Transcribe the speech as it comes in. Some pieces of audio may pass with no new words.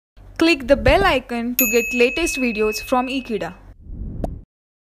Click the bell icon to get latest videos from Ekeeda.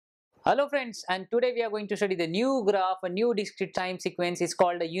 Hello friends, and today we are going to study the new graph, a new discrete time sequence is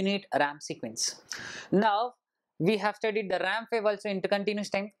called a unit ramp sequence. Now we have studied the ramp wave also into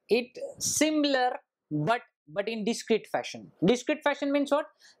continuous time. It similar but in discrete fashion. Discrete fashion means what?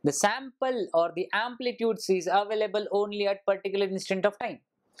 The sample or the amplitudes is available only at particular instant of time,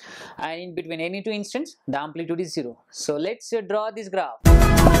 and in between any two instants the amplitude is zero. So let's draw this graph.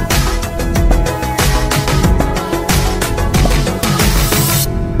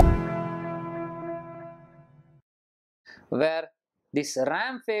 Where this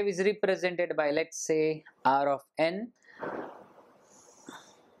ramp wave is represented by, let's say, r of n.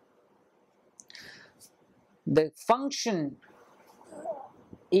 The function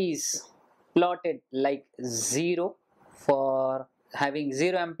is plotted like 0 for having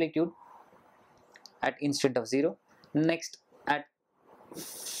 0 amplitude at instant of 0. Next, at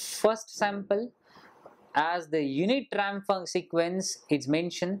first sample, as the unit ramp sequence is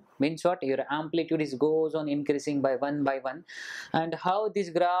mentioned, means what? Your amplitude is goes on increasing by one, and how this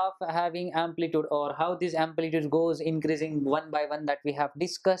graph having amplitude, or how this amplitude goes increasing one by one, that we have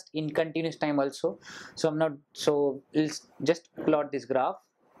discussed in continuous time also. Let's just plot this graph.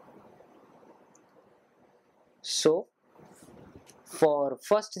 So for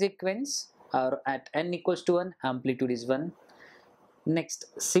first sequence, or at n equals to 1, amplitude is 1. Next,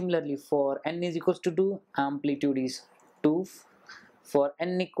 similarly for n is equals to 2, amplitude is 2. For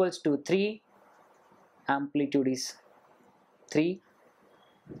n equals to 3, amplitude is 3.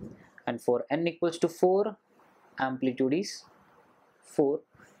 And for n equals to 4, amplitude is 4,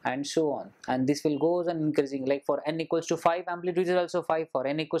 and so on. And this will goes on increasing, like for n equals to 5, amplitude is also 5. For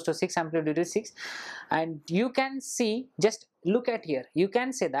n equals to 6, amplitude is 6. And you can see, just look at here, you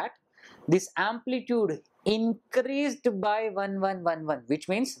can say that this amplitude increased by 1, 1, 1, 1, which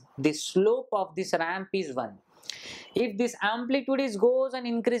means the slope of this ramp is 1. If this amplitude is goes on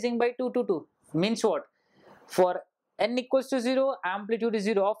increasing by 2 to 2, means what? For n equals to 0, amplitude is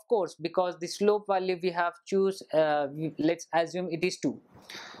 0, of course, because the slope value we have choose, let's assume it is 2.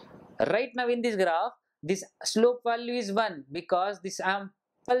 Right now in this graph, this slope value is 1 because this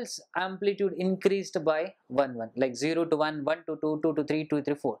pulse amplitude increased by 1, 1, like 0 to 1, 1 to 2, 2 to 3, 2 to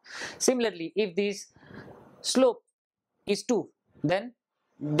 3, 4. Similarly, if this slope is 2, then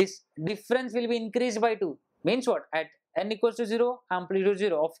this difference will be increased by 2. Means what? At n equals to 0, amplitude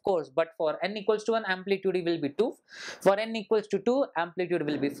 0, of course, but for n equals to 1, amplitude will be 2. For n equals to 2, amplitude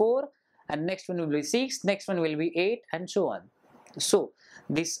will be 4, and next one will be 6, next one will be 8, and so on. So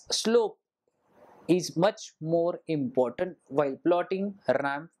this slope is much more important while plotting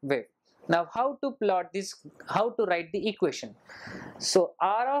ramp wave. Now, how to plot this, how to write the equation? So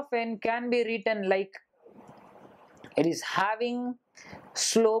r of n can be written like, it is having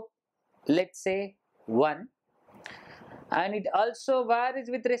slope, let's say 1, and it also varies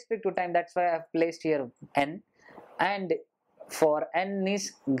with respect to time, that's why I have placed here n, and for n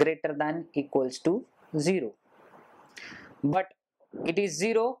is greater than equals to 0, but it is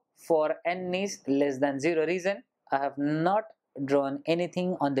 0 for n is less than 0. Reason, I have not drawn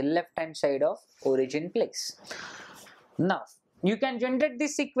anything on the left hand side of origin place. Now you can generate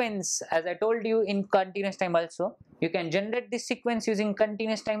this sequence, as I told you, in continuous time also. You can generate this sequence using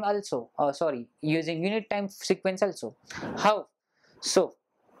continuous time also, or using unit time sequence also. How? So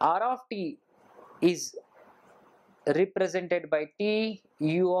r of t is represented by t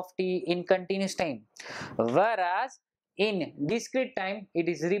u of t in continuous time, whereas in discrete time it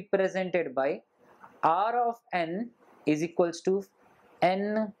is represented by r of n is equals to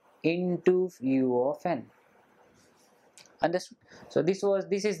n into u of n. Understood? So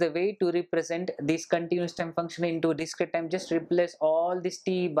this is the way to represent this continuous time function into discrete time. Just replace all this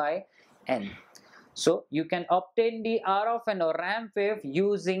t by n. So you can obtain the r of n or ramp wave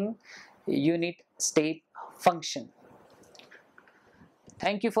using unit step function.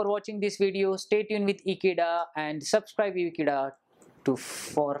 Thank you for watching this video. Stay tuned with Ekeeda and subscribe Ekeeda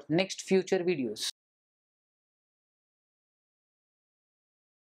for next future videos.